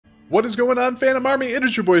What is going on, Phantom Army? It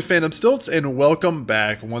is your boy Phantom Stilts, and welcome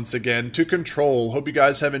back once again to Control. Hope you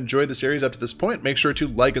guys have enjoyed the series up to this point. Make sure to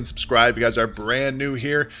like and subscribe if you guys are brand new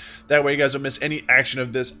here. That way you guys don't miss any action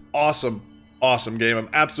of this awesome game. I'm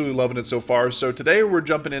absolutely loving it so far. So today we're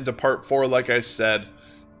jumping into part 4, like I said,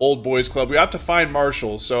 Old Boys Club. We have to find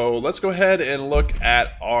Marshall, so let's go ahead and look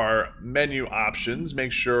at our menu options.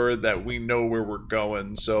 Make sure that we know where we're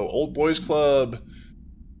going. So Old Boys Club.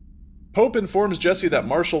 Hope informs Jesse that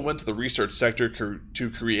Marshall went to the research sector to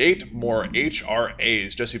create more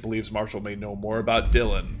HRAs. Jesse believes Marshall may know more about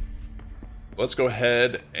Dylan. Let's go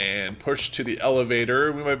ahead and push to the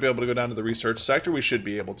elevator. We might be able to go down to the research sector. We should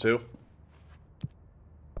be able to.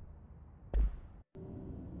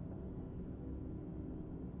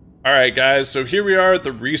 Alright guys, so here we are at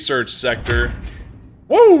the research sector.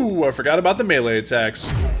 Whoa! I forgot about the melee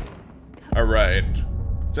attacks. Alright.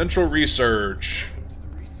 Central research.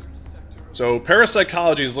 So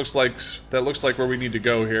parapsychology looks like where we need to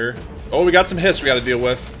go here. Oh, we got some hiss we got to deal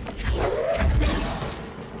with.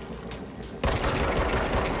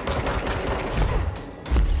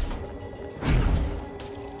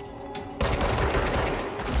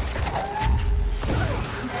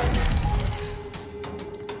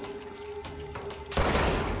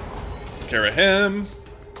 Take care of him.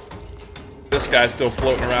 This guy's still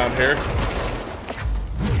floating around here.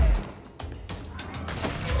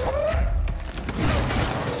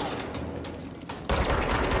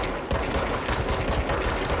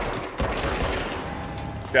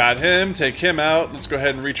 Got him, take him out. Let's go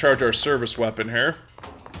ahead and recharge our service weapon here.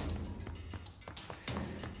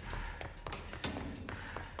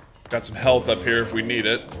 Got some health up here if we need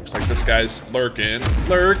it. Looks like this guy's lurking.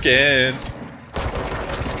 Lurking!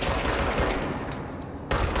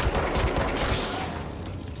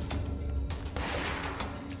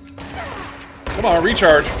 Come on,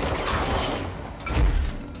 recharge!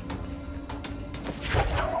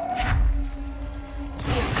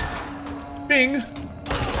 Bing!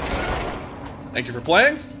 Thank you for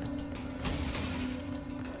playing.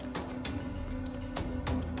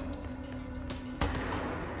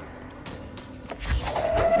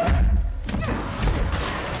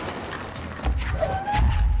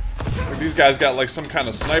 These guys got like some kind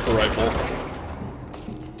of sniper rifle.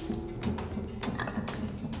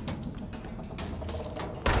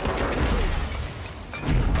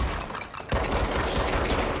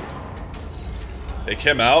 Take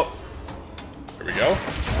him out. There we go.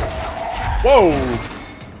 Whoa!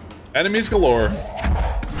 Enemies galore.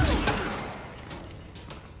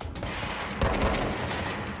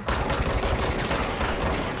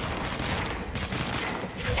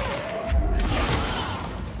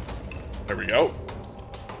 There we go.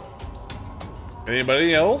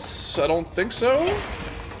 Anybody else? I don't think so.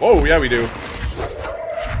 Whoa, yeah we do.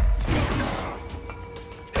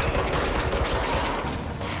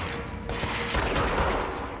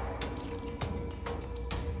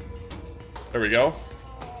 There we go.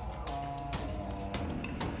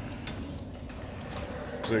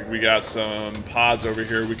 Looks like we got some pods over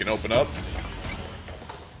here we can open up.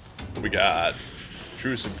 We got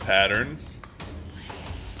intrusive pattern.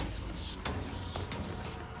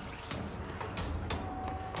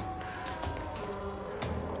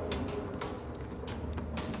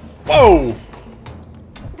 Whoa!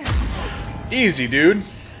 Easy, dude.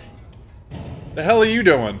 The hell are you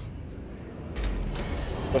doing?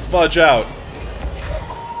 The fudge out.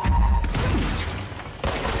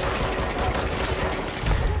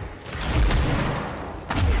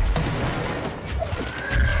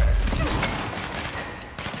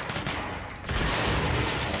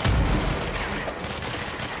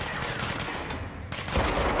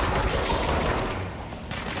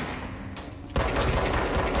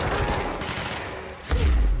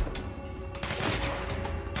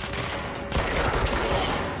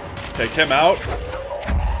 Take him out.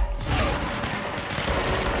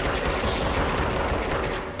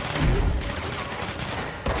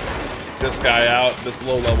 This guy out, this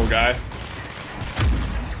low-level guy.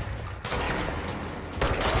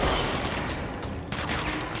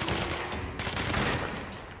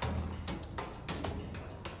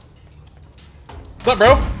 What's up,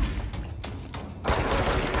 bro?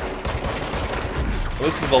 Well,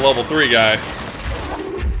 this is the level 3 guy.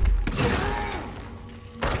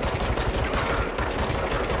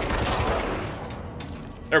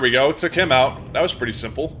 There we go, took him out. That was pretty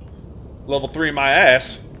simple. Level 3 my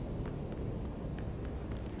ass.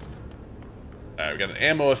 Alright, we got an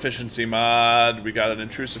ammo efficiency mod. We got an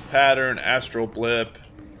intrusive pattern, astral blip.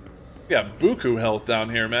 We got buku health down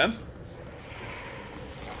here, man.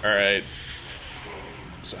 Alright.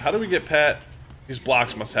 So how do we get Pat? These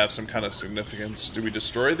blocks must have some kind of significance. Do we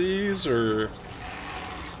destroy these, or...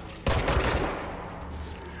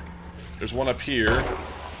 There's one up here.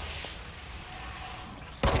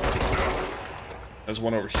 There's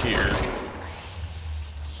one over here.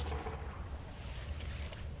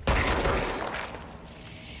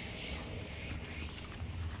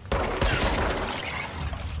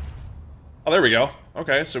 Oh, there we go.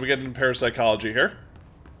 Okay, so we get into parapsychology here.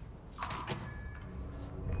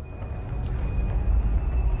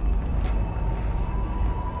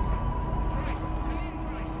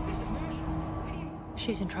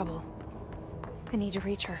 She's in trouble. I need to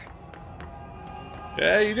reach her.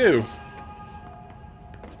 Yeah, you do.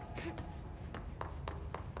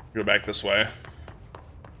 Go back this way.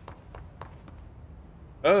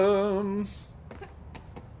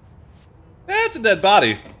 That's a dead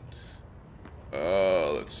body.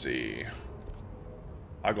 Let's see.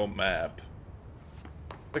 Toggle map.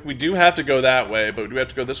 Like, we do have to go that way, but do we have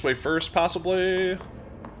to go this way first, possibly?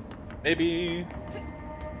 Maybe.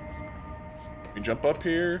 Can we jump up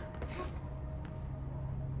here?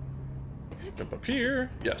 Jump up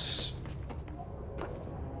here. Yes.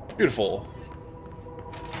 Beautiful.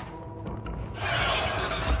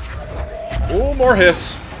 Oh, more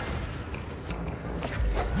hiss.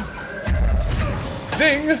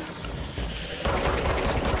 Sing.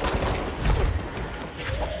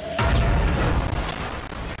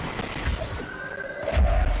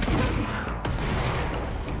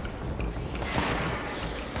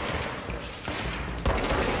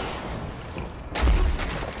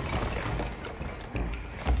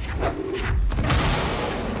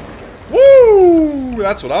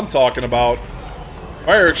 That's what I'm talking about.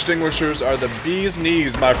 Fire extinguishers are the bee's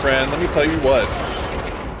knees, my friend. Let me tell you what.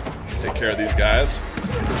 Take care of these guys.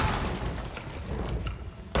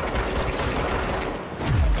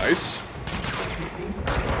 Nice.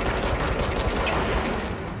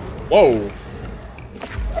 Whoa.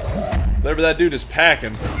 Whatever that dude is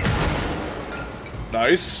packing.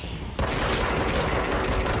 Nice.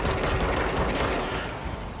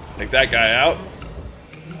 Take that guy out.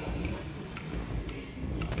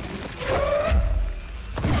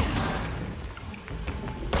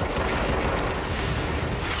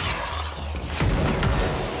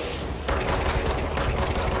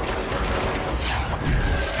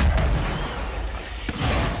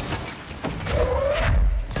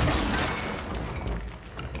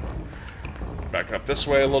 Back up this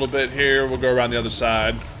way a little bit here. We'll go around the other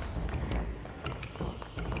side.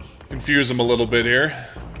 Confuse them a little bit here.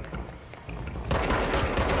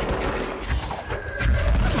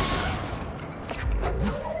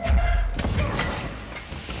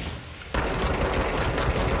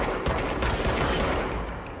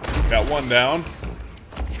 Got one down.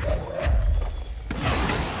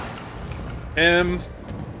 Him.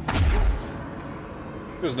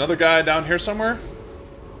 There's another guy down here somewhere.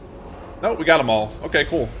 Nope, we got them all. Okay,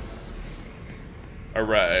 cool.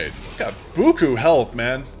 Alright. Got buku health,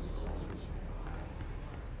 man.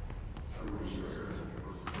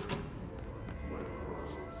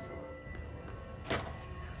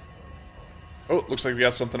 Oh, looks like we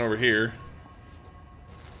got something over here.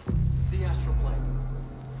 The astral plane.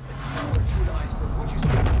 It's similar to an iceberg. What you saw.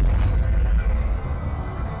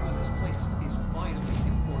 Regardless, this place is vitally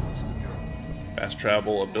important to the Bureau. Fast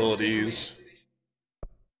travel abilities.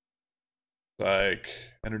 Like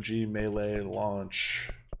energy, melee,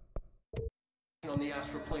 launch. On the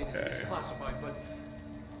astral plane is classified, but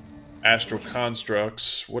Astral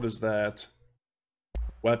constructs. What is that?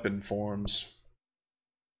 Weapon forms.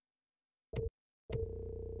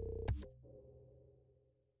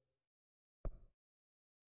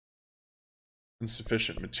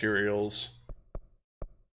 Insufficient materials.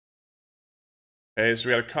 Okay, so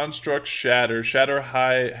we got a construct shatter. Shatter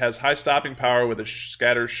has high stopping power with a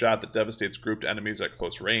scatter shot that devastates grouped enemies at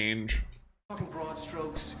close range. talking broad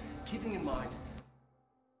strokes, keeping in mind.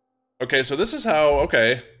 Okay, so this is how,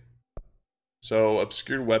 okay. So,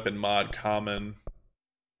 obscured weapon mod, common.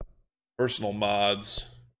 Personal mods.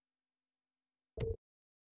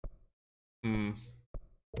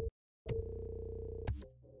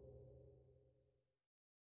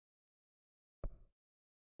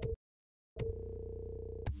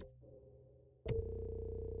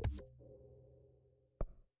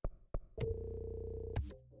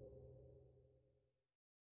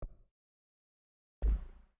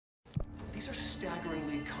 These are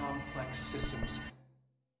staggeringly complex systems.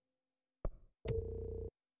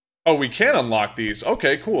 Oh, we can unlock these.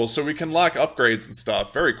 Okay, cool. So we can lock upgrades and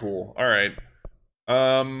stuff. Very cool. Alright.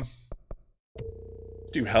 Let's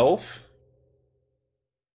do health.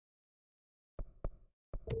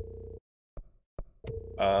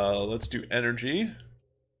 Let's do energy.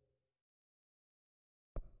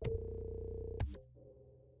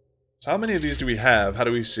 So how many of these do we have? How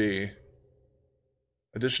do we see?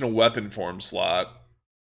 Additional weapon form slot.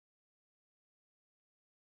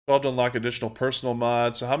 12 to unlock additional personal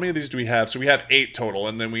mods. So how many of these do we have? So we have 8 total,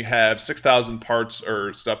 and then we have 6,000 parts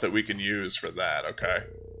or stuff that we can use for that. Okay.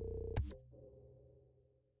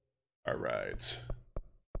 Alright.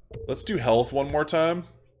 Let's do health one more time.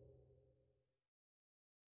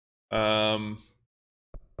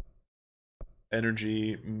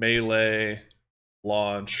 Energy, melee,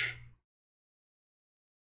 launch.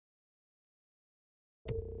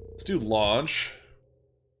 Let's do launch.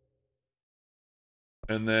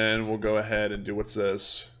 And then we'll go ahead and do, what's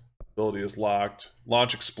this? Ability is locked.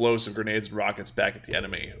 Launch explosive grenades and rockets back at the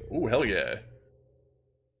enemy. Ooh, hell yeah.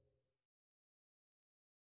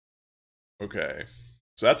 Okay.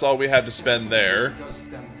 So that's all we have to spend there.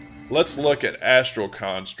 Let's look at astral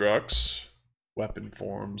constructs. Weapon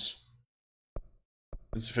forms.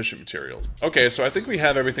 Insufficient materials. Okay, so I think we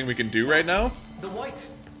have everything we can do right now. The white,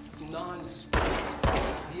 non-space,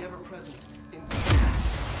 the ever-present.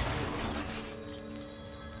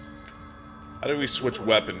 How do we switch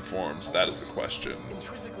weapon forms? That is the question.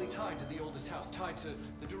 Intrinsically tied to the oldest house, tied to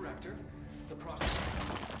the director, the process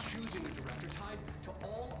of choosing the director, tied to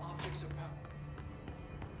all objects of power.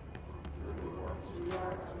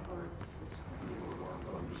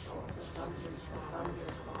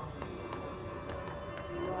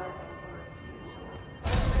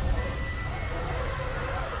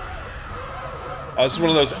 Oh, this is one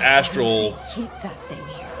of those astral. Keep that thing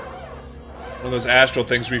here. One of those astral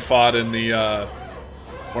things we fought in the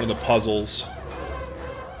one of the puzzles.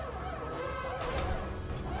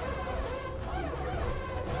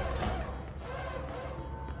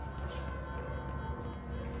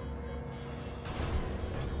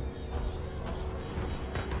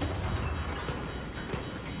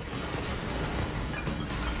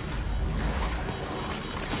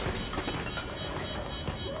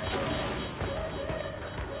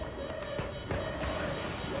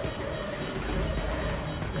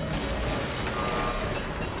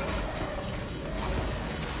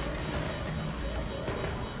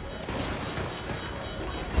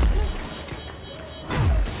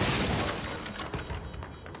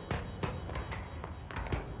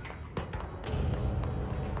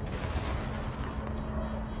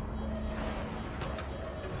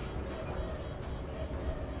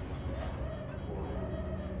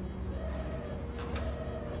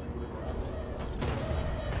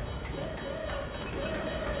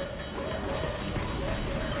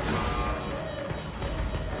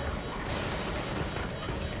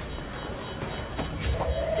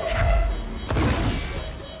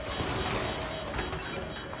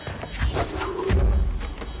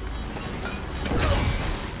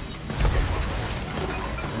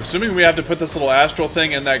 Assuming we have to put this little astral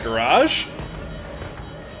thing in that garage?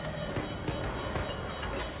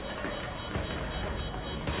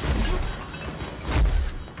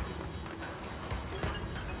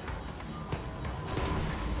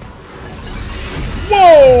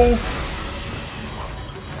 Whoa!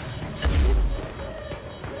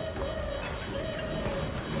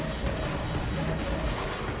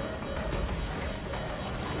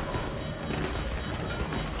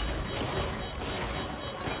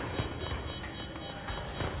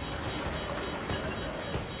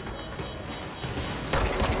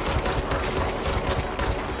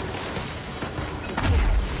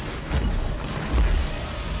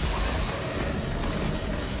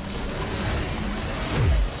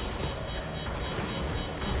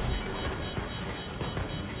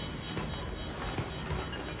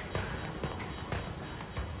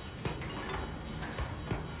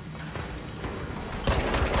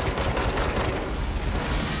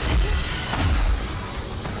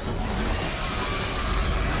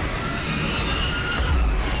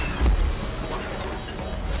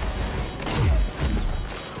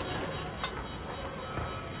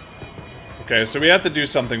 Okay, so we have to do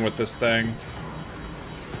something with this thing.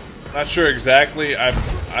 Not sure exactly.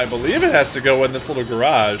 I believe it has to go in this little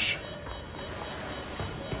garage.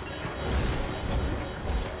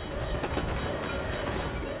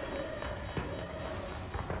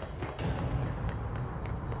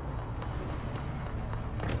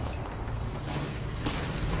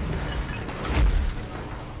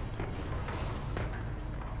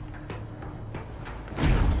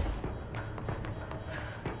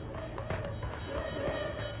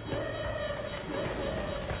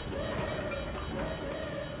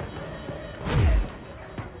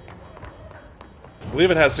 I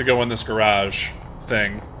believe it has to go in this garage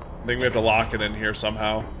thing. I think we have to lock it in here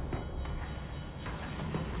somehow.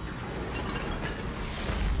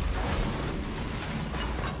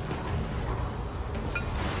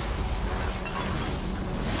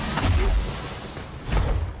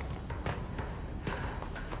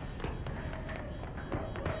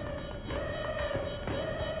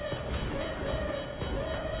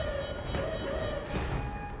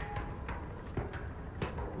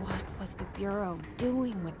 Bureau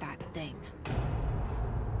doing with that thing?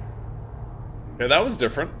 Okay, that was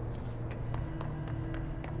different.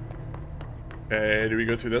 Okay, do we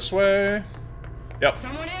go through this way? Yep.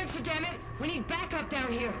 Someone answer, damn it! We need backup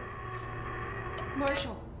down here.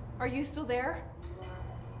 Marshall, are you still there?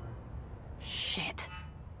 Shit.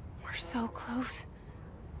 We're so close.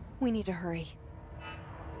 We need to hurry.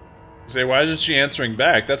 Say, why isn't she answering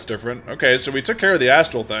back? That's different. Okay, so we took care of the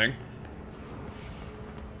astral thing.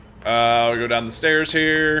 We go down the stairs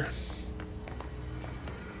here.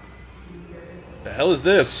 The hell is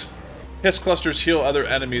this? Hiss clusters heal other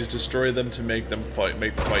enemies, destroy them to make the fight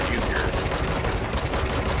easier.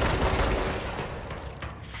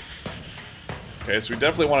 Okay, so we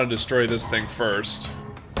definitely want to destroy this thing first.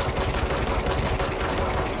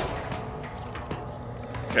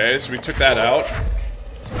 Okay, so we took that out.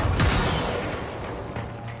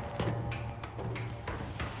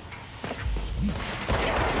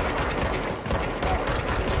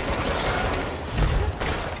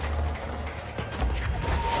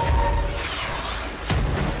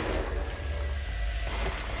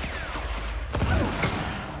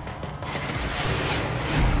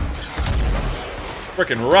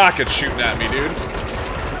 Freaking rocket shooting at me, dude.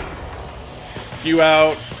 You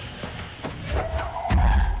out.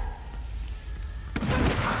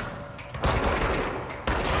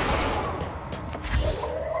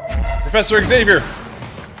 Professor Xavier.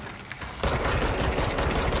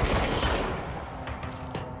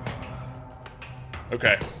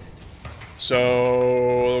 Okay.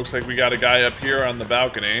 So, looks like we got a guy up here on the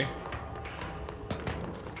balcony.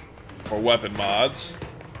 Or weapon mods.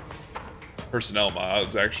 Personnel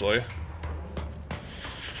mods, actually.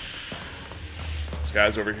 This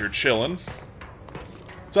guy's over here chilling.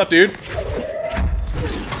 What's up, dude?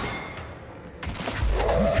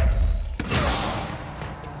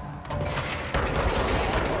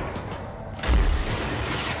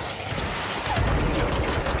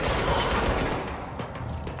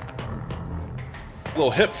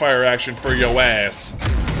 Little hip fire action for yo ass.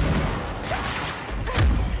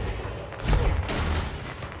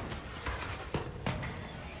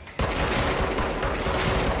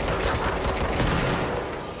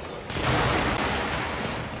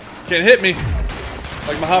 Can't hit me.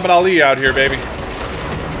 Like Muhammad Ali out here, baby.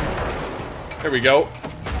 There we go.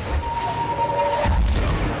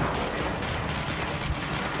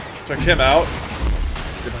 Check him out.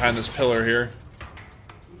 Get behind this pillar here.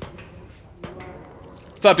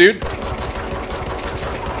 What's up, dude?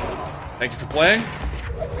 Thank you for playing.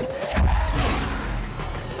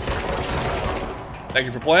 Thank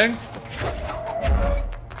you for playing.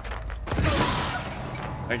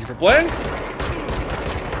 Thank you for playing.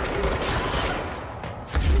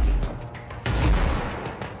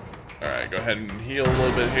 Alright, go ahead and heal a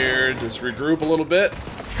little bit here. Just regroup a little bit.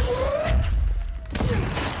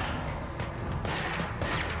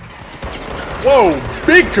 Whoa!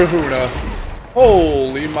 Big kahuna!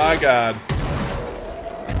 Holy my god.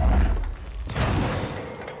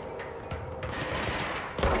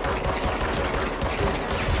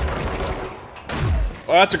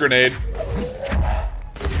 Oh, that's a grenade.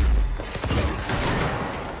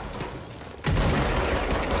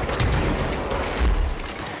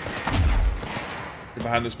 Get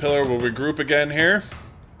behind this pillar, we'll regroup again here.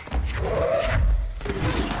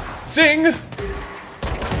 Zing!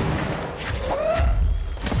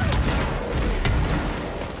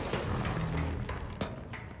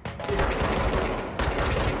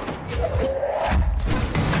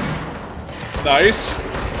 Nice.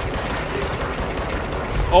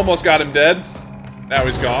 Almost got him dead. Now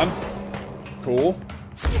he's gone. Cool.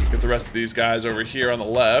 Get the rest of these guys over here on the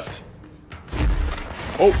left.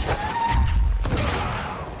 Oh.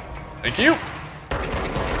 Thank you.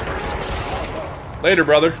 Later,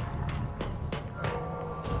 brother.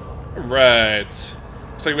 Alright.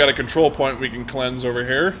 Looks like we got a control point we can cleanse over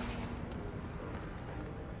here.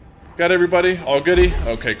 Got everybody? All goody?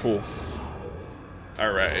 Okay, cool.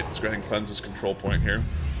 Alright, let's go ahead and cleanse this control point here.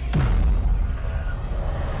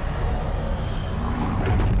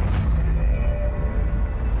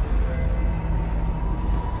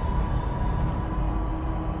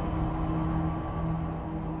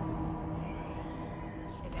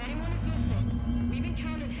 If anyone is listening, we've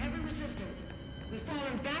encountered heavy resistance. We've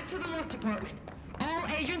fallen back to the work department. All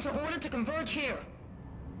agents are ordered to converge here.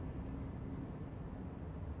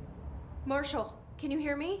 Marshall, can you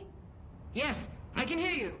hear me? Yes, I can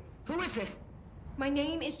hear you. Who is this? My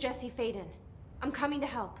name is Jesse Faden. I'm coming to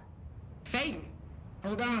help. Faden.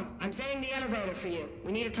 Hold on. I'm setting the elevator for you.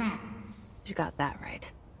 We need to talk. She's got that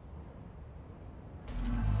right.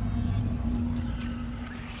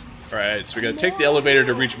 Alright, so we gotta take the elevator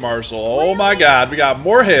to reach Marshall. Oh my god, we got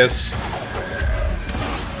more hiss.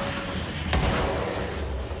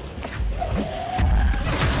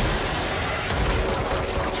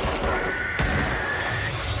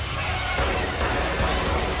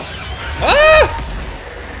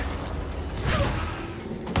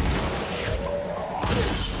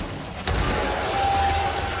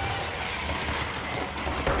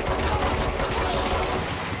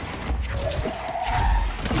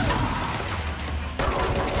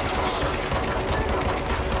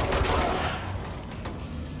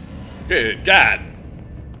 Good God.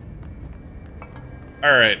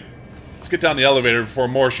 Alright. Let's get down the elevator before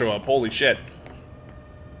more show up. Holy shit.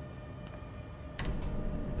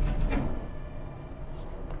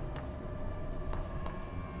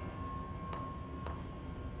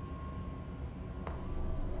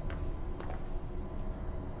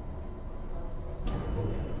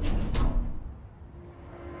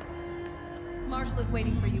 Marshall is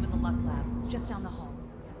waiting for you in the luck lab, just down the hall.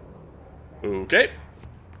 Okay.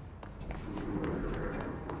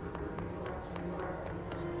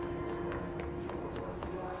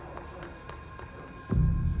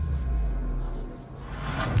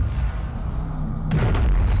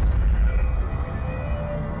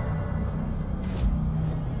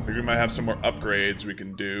 We might have some more upgrades we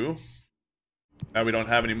can do. Now we don't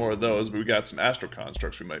have any more of those, but we got some astral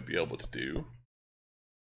constructs we might be able to do.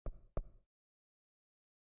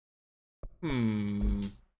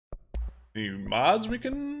 Any mods we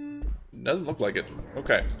can... Doesn't look like it.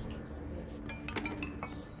 Okay.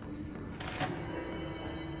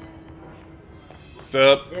 What's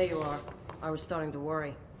up? There you are. I was starting to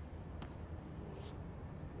worry.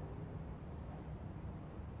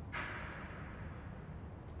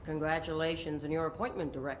 Congratulations on your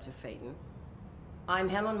appointment, Director Faden. I'm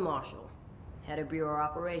Helen Marshall, head of Bureau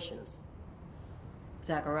Operations.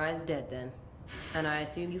 Zachariah's dead then, and I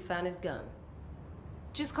assume you found his gun.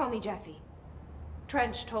 Just call me Jesse.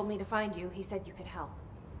 Trench told me to find you. He said you could help.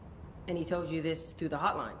 And he told you this through the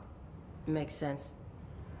hotline. Makes sense.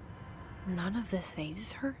 None of this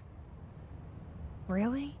phases her?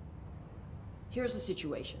 Really? Here's the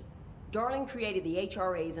situation. Darling created the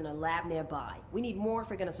HRAs in a lab nearby. We need more if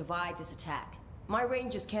we're gonna survive this attack. My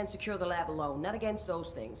rangers can't secure the lab alone, not against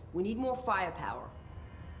those things. We need more firepower.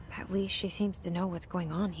 At least she seems to know what's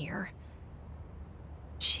going on here.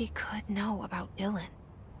 She could know about Dylan.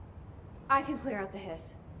 I can clear out the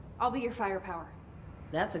hiss. I'll be your firepower.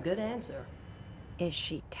 That's a good answer. Is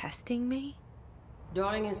she testing me?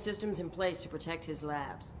 Darling has systems in place to protect his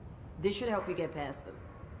labs. This should help you get past them.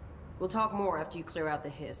 We'll talk more after you clear out the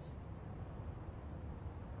hiss.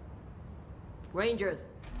 Rangers,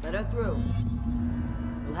 let her through.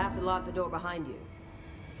 We'll have to lock the door behind you.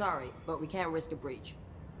 Sorry, but we can't risk a breach.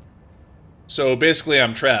 So basically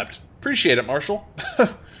I'm trapped. Appreciate it, Marshall.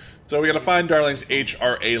 So we gotta find Darling's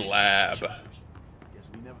HRA lab.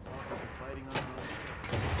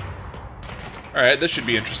 Alright, this should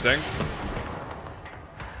be interesting.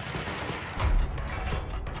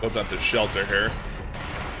 Built up this shelter here.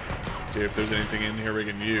 See if there's anything in here we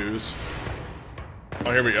can use.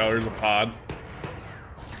 Oh, here we go. There's a pod.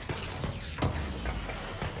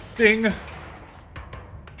 Ding!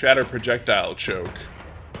 Shatter projectile choke.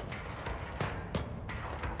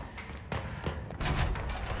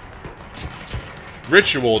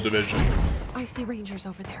 Ritual division. I see rangers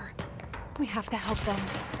over there. We have to help them.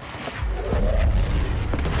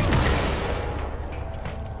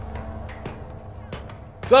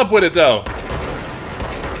 What's up with it, though?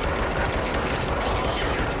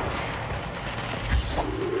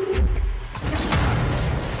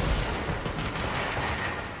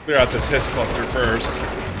 Clear out this hiss cluster first.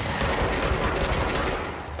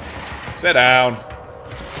 Sit down.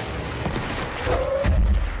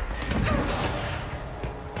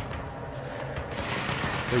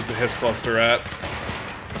 Where's the hiss cluster at?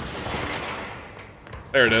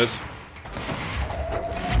 There it is.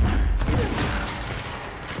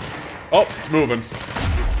 Oh, it's moving.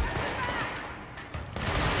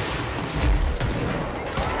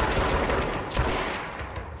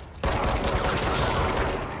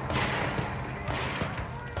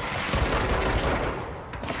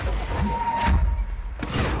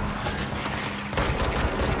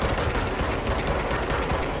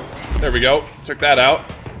 There we go. Took that out.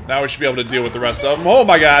 Now we should be able to deal with the rest of them. Oh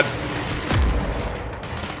my god!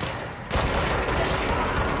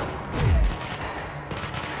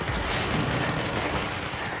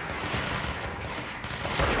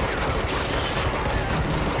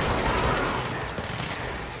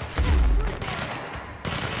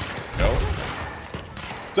 Go.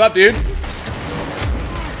 What's up, dude?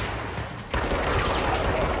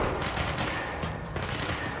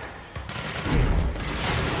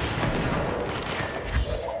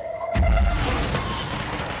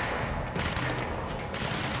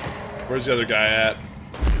 Where's the other guy at?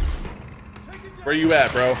 Where you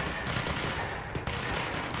at, bro?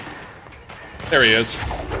 There he is.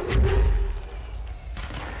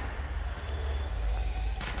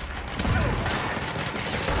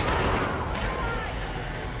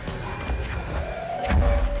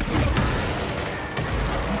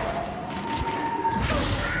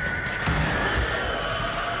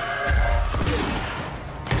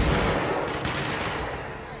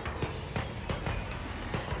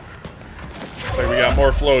 Like we got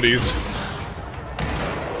more floaties.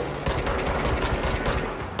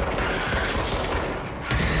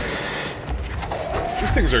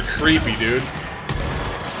 These things are creepy, dude.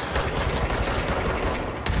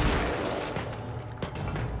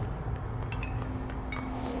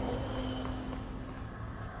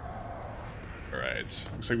 Alright.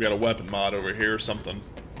 Looks like we got a weapon mod over here or something.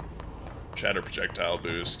 Shatter projectile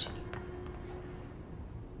boost.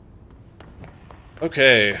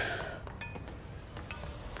 Okay.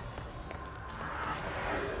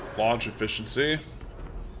 Launch efficiency.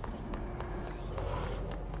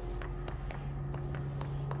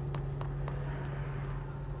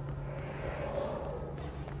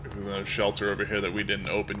 There's another shelter over here that we didn't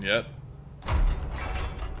open yet.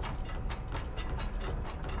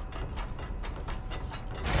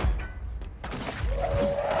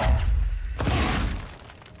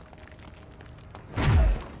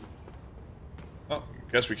 Oh,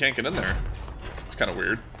 guess we can't get in there. It's kind of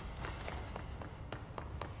weird.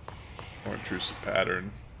 More intrusive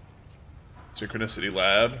pattern. Synchronicity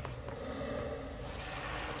lab.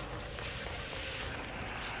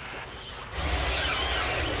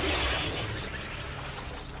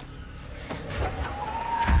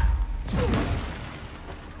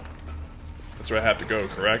 That's where I have to go,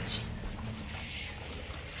 correct?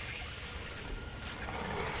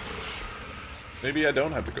 Maybe I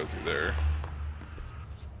don't have to go through there.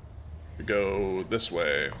 To go this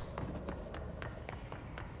way.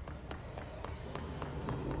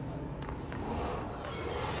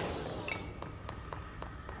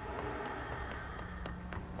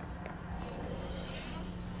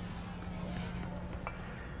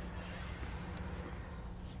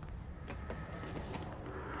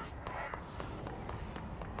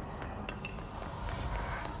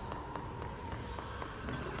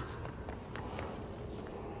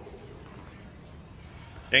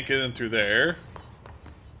 Can't get in through there.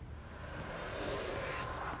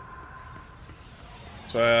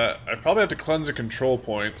 So I probably have to cleanse a control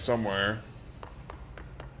point somewhere.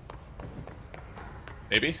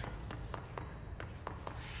 Maybe?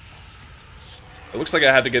 It looks like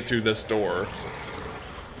I had to get through this door.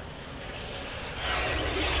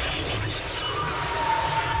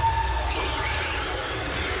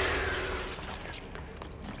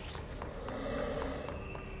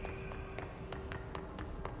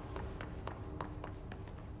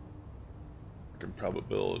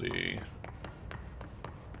 Probability.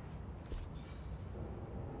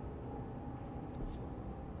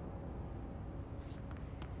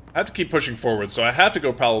 I have to keep pushing forward, so I have to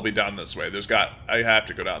go probably down this way. I have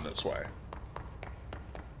to go down this way.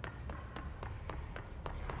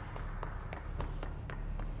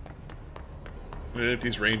 Maybe if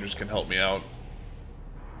these rangers can help me out.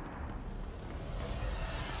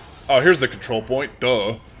 Oh, here's the control point.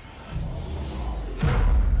 Duh.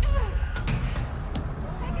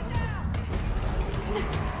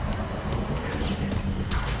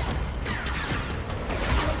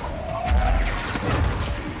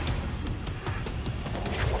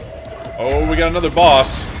 Oh, we got another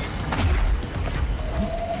boss.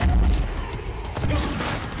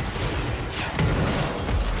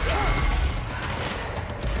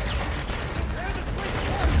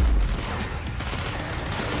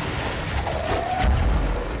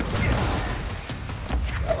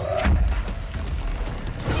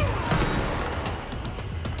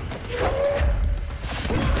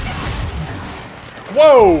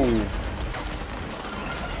 Whoa!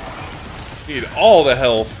 Need all the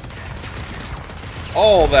health.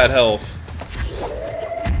 All that health.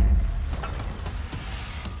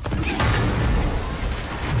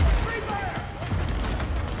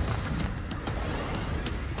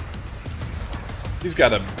 He's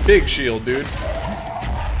got a big shield, dude.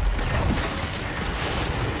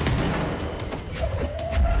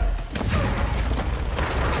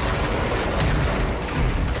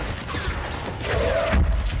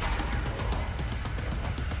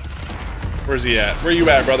 Where's he at? Where you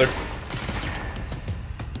at, brother?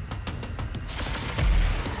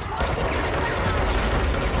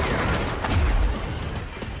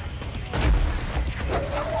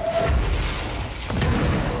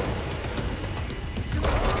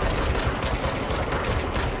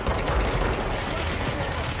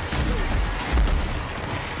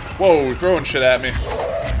 Whoa, throwing shit at me.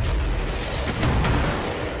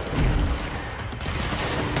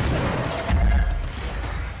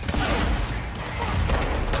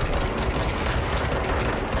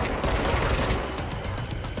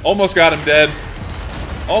 Almost got him dead.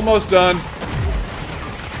 Almost done.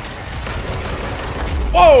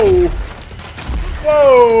 Whoa!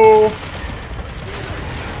 Whoa!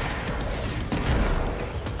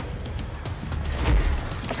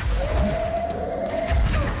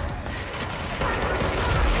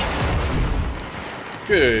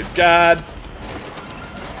 Good God.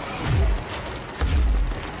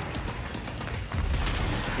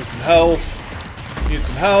 Need some health. Need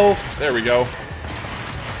some health. There we go.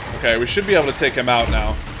 Okay, we should be able to take him out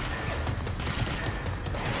now.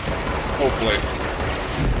 Hopefully.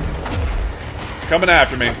 Coming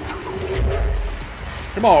after me.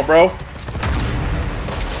 Come on, bro.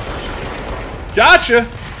 Gotcha!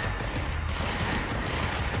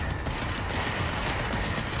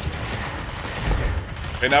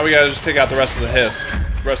 Okay, now we gotta just take out the rest of the hiss.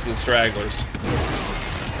 The rest of the stragglers.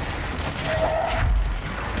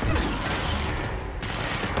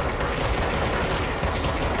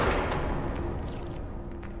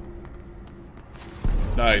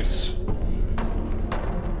 Nice.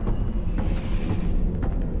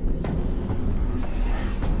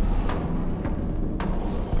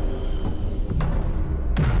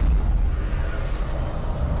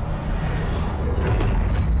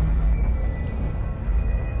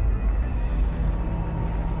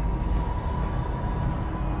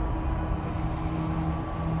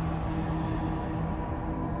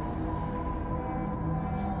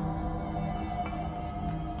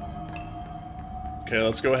 Okay,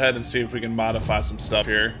 let's go ahead and see if we can modify some stuff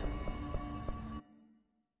here.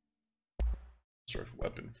 Sort of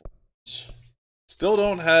weapon forms. Still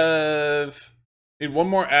don't have... Need one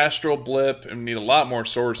more astral blip and need a lot more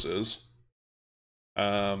sources.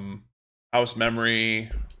 House memory.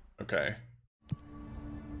 Okay.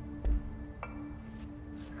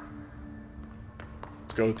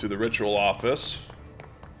 Let's go through the ritual office.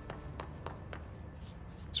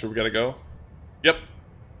 That's where we gotta go? Yep.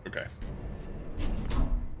 Okay.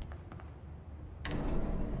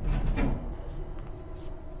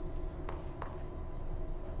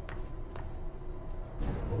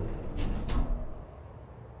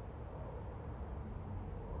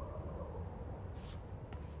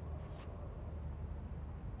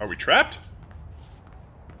 Are we trapped?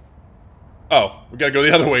 Oh, we gotta go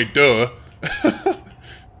the other way, duh.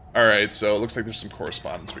 Alright, so it looks like there's some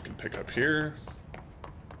correspondence we can pick up here.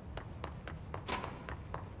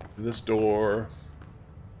 This door.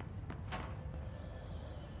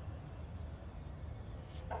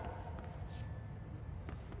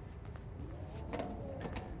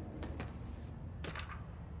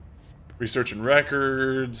 Research and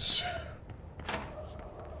records. Do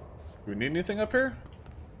we need anything up here?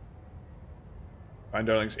 Find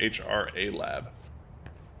Darling's HRA lab.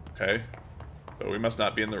 Okay. So we must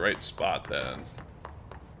not be in the right spot then.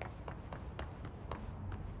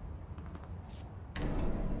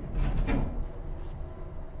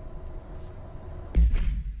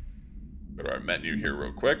 Go to our menu here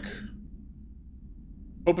real quick.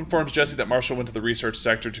 Hope informs Jesse that Marshall went to the research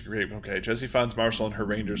sector to create... Okay, Jesse finds Marshall and her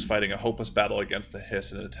rangers fighting a hopeless battle against the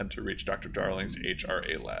Hiss in an attempt to reach Dr. Darling's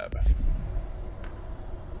HRA lab.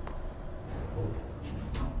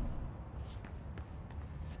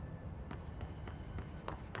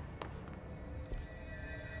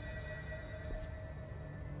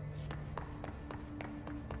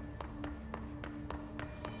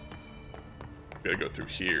 Gotta go through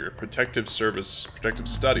here. Protective service, protective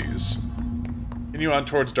studies. Continue on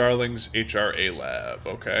towards Darling's HRA lab.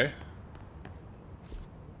 Okay.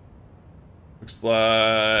 Looks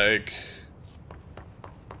like...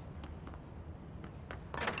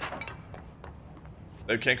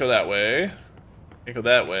 I can't go that way. Can't go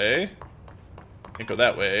that way. Can't go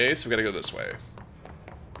that way, so we gotta go this way.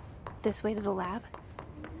 This way to the lab?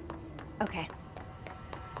 Okay.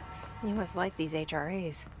 You must like these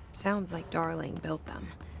HRAs. Sounds like Darling built them.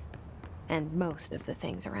 And most of the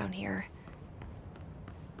things around here.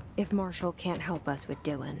 If Marshall can't help us with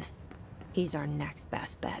Dylan, he's our next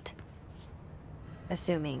best bet.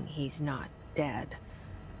 Assuming he's not dead.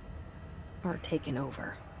 Or taken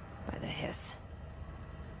over by the Hiss.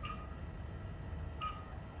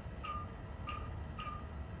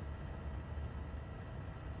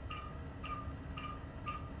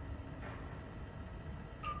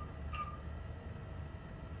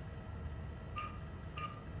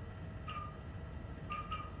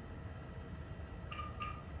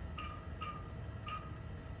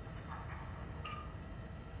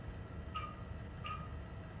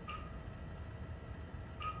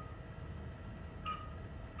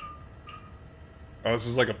 Oh, this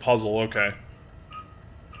is like a puzzle, okay.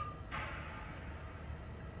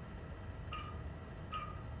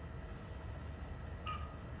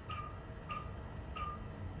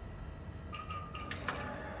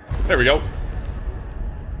 There we go.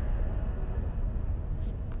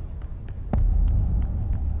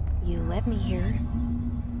 You let me here.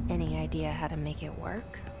 Any idea how to make it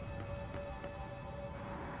work?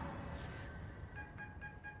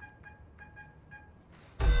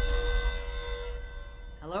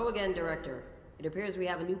 Hello again, Director. It appears we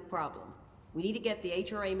have a new problem. We need to get the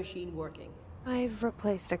HRA machine working. I've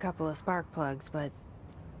replaced a couple of spark plugs, but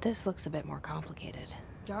this looks a bit more complicated.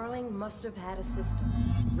 Darling must have had a system.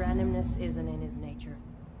 Randomness isn't in his nature.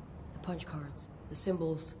 The punch cards, the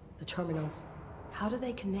symbols, the terminals. How do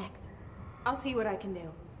they connect? I'll see what I can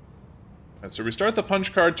do. Alright, so restart the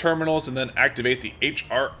punch card terminals and then activate the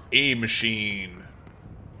HRA machine.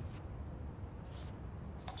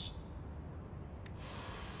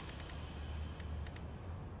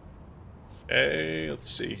 Okay, let's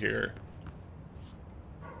see here.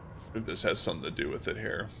 If this has something to do with it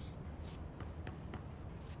here.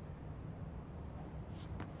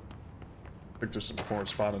 I think there's some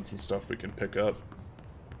correspondence and stuff we can pick up.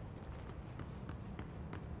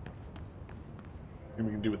 Anything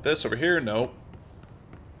we can do with this over here? Nope.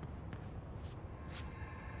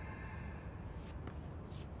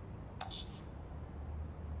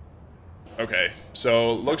 Okay,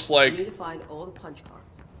 so looks like... We need to find all the punch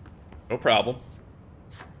cards. No problem.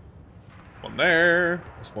 One there.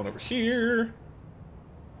 There's one over here.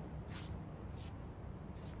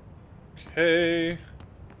 Okay.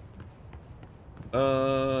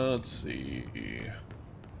 Let's see.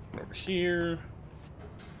 One over here.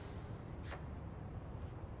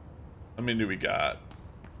 How many do we got?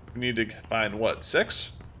 We need to find what?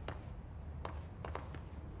 6?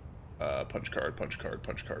 Punch card, punch card,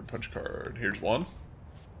 punch card, punch card. Here's one.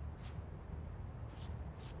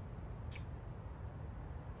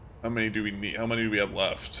 How many do we need? How many do we have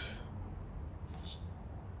left?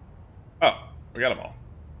 Oh, we got them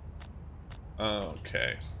all.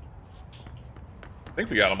 Okay. I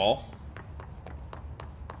think we got them all.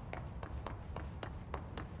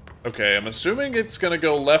 Okay, I'm assuming it's gonna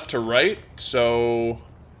go left to right, so...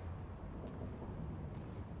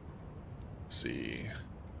 Let's see.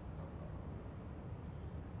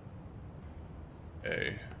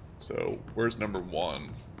 Okay, so where's number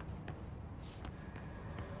 1?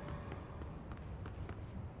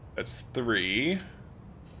 That's 3.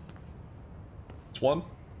 It's 1. What's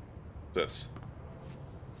this?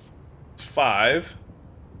 It's 5.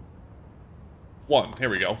 1. Here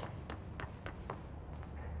we go.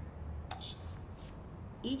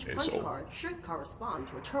 Each Okay, punch so- card should correspond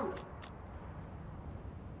to a terminal.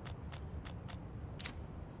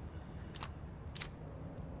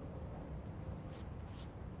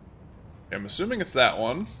 I'm assuming it's that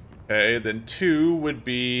one. Okay, then 2 would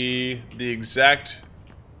be the exact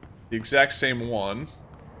same one.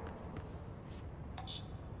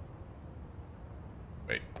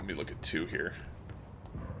 Wait, let me look at 2 here.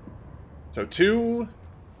 So 2...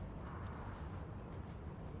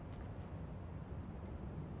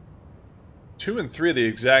 2 and 3 are the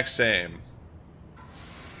exact same.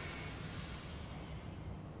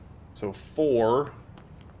 So 4...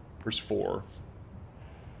 Where's 4?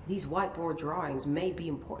 These whiteboard drawings may be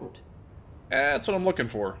important. That's what I'm looking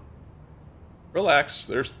for. Relax.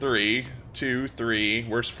 There's 3, 2, 3.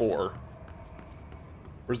 Where's 4?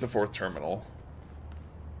 Where's the 4th terminal?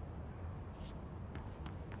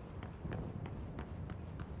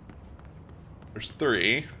 There's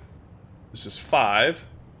 3. This is 5.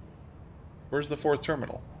 Where's the 4th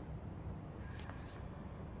terminal?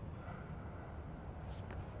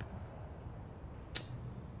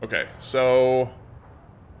 Okay, so...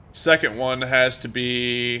 second one has to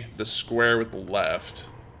be the square with the left.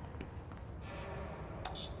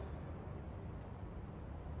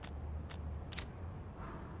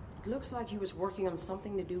 It looks like he was working on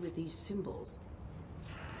something to do with these symbols.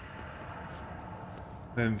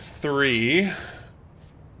 Then 3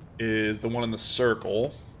 is the one in the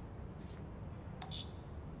circle.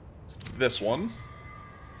 It's this one.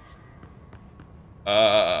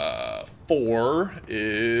 4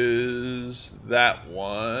 is that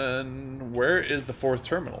one. Where is the 4th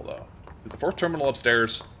terminal, though? Is the 4th terminal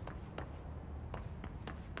upstairs?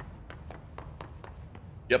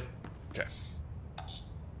 Yep. Okay.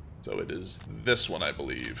 So it is this one, I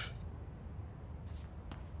believe.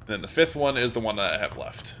 And then the 5th one is the one that I have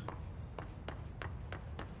left.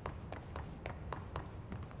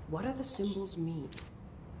 What do the symbols mean?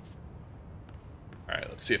 Alright,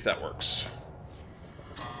 let's see if that works.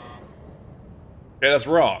 Okay, that's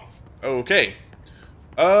wrong. Okay.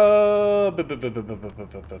 Uh...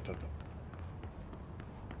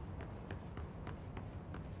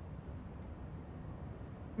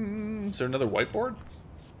 Is there another whiteboard?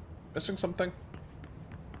 Missing something?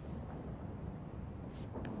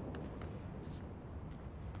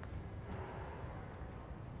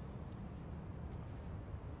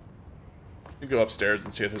 You go upstairs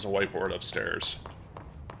and see if there's a whiteboard upstairs.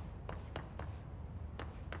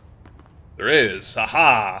 There is.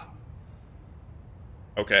 Haha.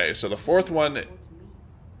 Okay, so the fourth one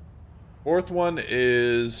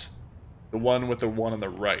is the one with the one on the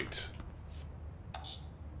right.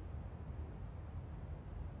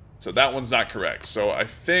 So that one's not correct. So I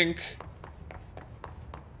think...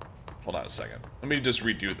 Hold on a second. Let me just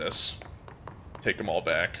redo this. Take them all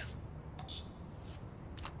back.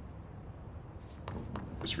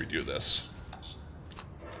 Just redo this.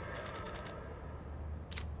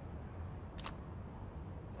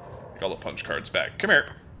 Take all the punch cards back. Come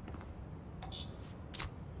here.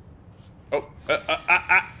 Oh, Come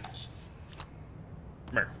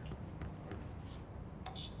here.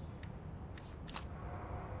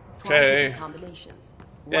 Okay.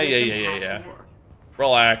 Yeah.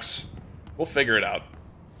 Relax. We'll figure it out.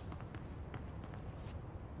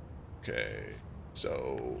 Okay.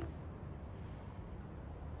 So...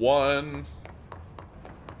 1.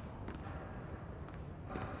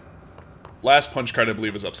 Last punch card, I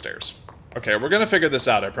believe, is upstairs. Okay, we're gonna figure this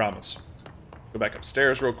out, I promise. Go back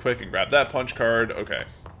upstairs real quick and grab that punch card. Okay.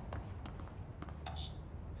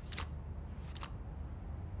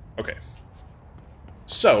 Okay.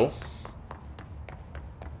 So...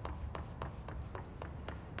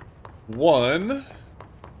 1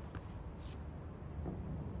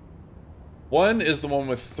 is the one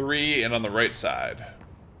with 3 and on the right side.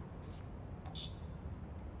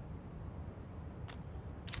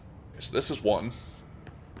 Okay, so this is 1.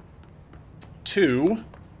 2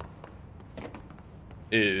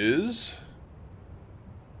 is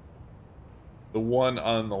the one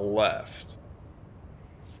on the left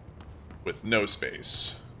with no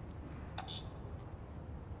space.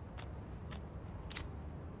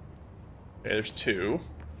 Okay, there's 2.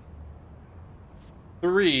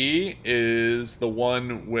 3 is the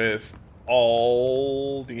one with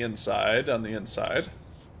all the inside on the inside.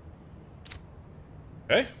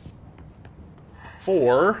 Okay.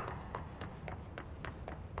 4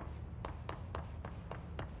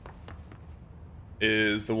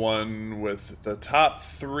 is the one with the top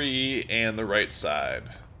 3 and the right side.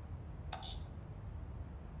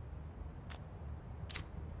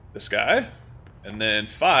 This guy. And then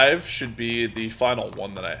 5 should be the final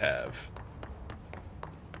one that I have.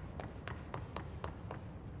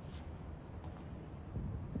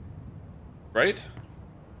 Right?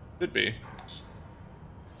 Should be.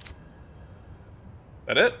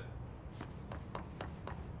 That it?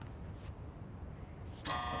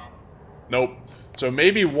 Nope. So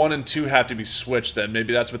maybe 1 and 2 have to be switched then.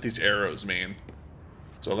 Maybe that's what these arrows mean.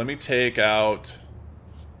 So let me take out...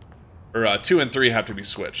 Or 2 and 3 have to be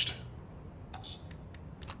switched.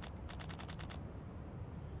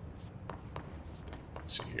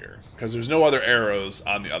 Let's see here. Because there's no other arrows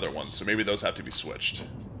on the other ones, so maybe those have to be switched.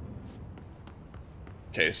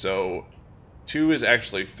 Okay, so 2 is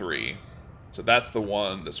actually 3. So that's the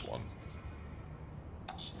one, this one.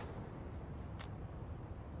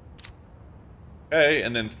 Okay,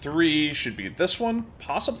 and then 3 should be this one.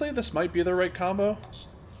 Possibly this might be the right combo.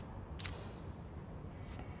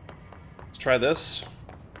 Let's try this.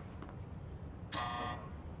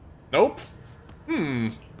 Nope.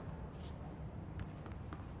 Okay,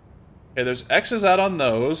 there's X's out on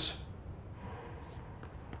those.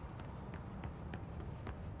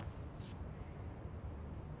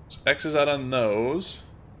 X's out on those.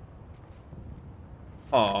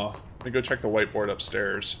 Aw. Let me go check the whiteboard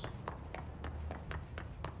upstairs.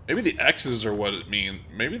 Maybe the X's are what it means.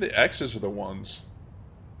 Maybe the X's are the ones.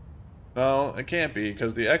 No, it can't be,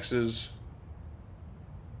 because the X's...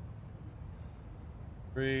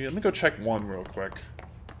 3... Let me go check 1 real quick.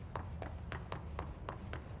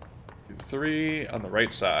 3 on the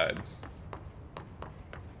right side.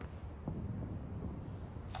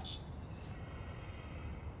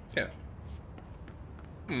 Yeah.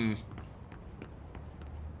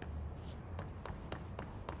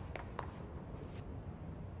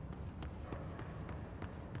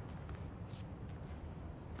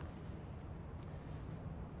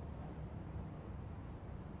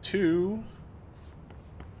 Two.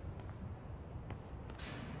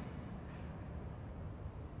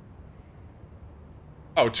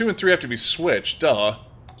 Oh, 2 and 3 have to be switched, duh.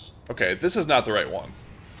 Okay, this is not the right one.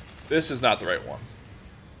 This is not the right one.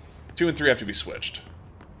 2 and 3 have to be switched.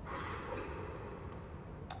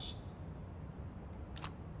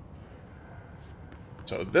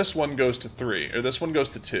 So this one goes to 3, or this one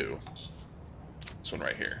goes to 2. This one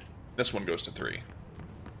right here. This one goes to 3.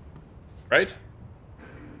 Right?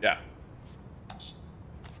 Yeah.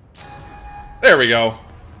 There we go.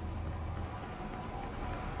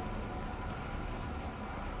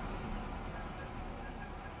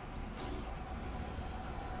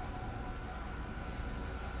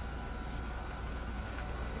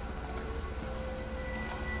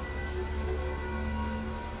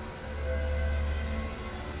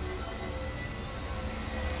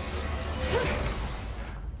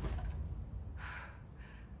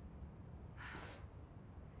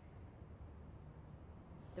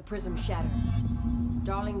 The prism shattered.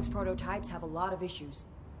 Darling's prototypes have a lot of issues.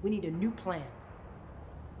 We need a new plan.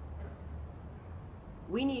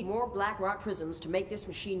 We need more black rock prisms to make this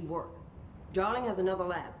machine work. Darling has another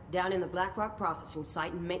lab, down in the black rock processing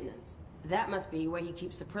site in maintenance. That must be where he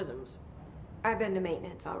keeps the prisms. I've been to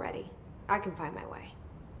maintenance already. I can find my way.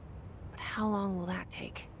 But how long will that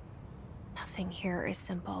take? Nothing here is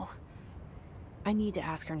simple. I need to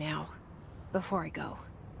ask her now, before I go.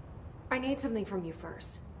 I need something from you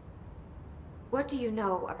first. What do you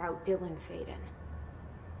know about Dylan Faden?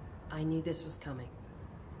 I knew this was coming.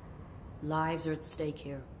 Lives are at stake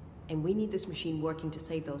here, and we need this machine working to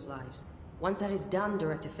save those lives. Once that is done,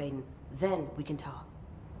 Director Faden, then we can talk.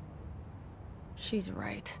 She's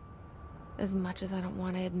right. As much as I don't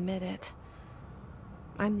want to admit it,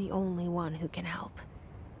 I'm the only one who can help.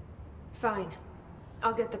 Fine.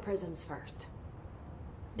 I'll get the prisms first.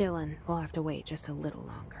 Dylan will have to wait just a little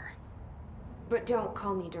longer. But don't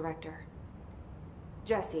call me Director.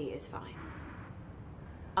 Jesse is fine.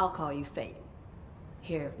 I'll call you Faden.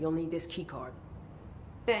 Here, you'll need this keycard.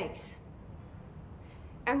 Thanks.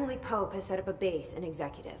 Emily Pope has set up a base in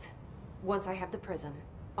Executive. Once I have the prism,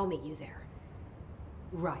 I'll meet you there.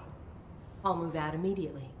 Right. I'll move out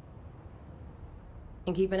immediately.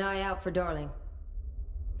 And keep an eye out for Darling.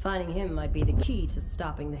 Finding him might be the key to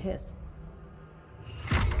stopping the hiss.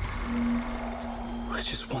 It's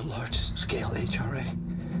just one large-scale HRA.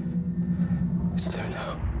 It's there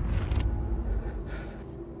now.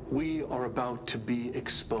 We are about to be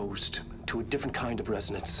exposed to a different kind of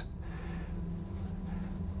resonance.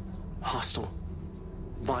 Hostile,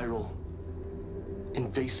 viral,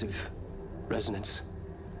 invasive resonance.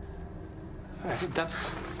 That's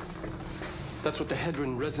what the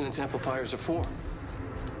Hedron resonance amplifiers are for.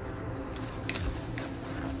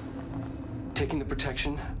 Taking the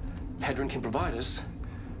protection Hedron can provide us,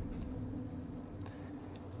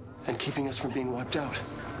 and keeping us from being wiped out.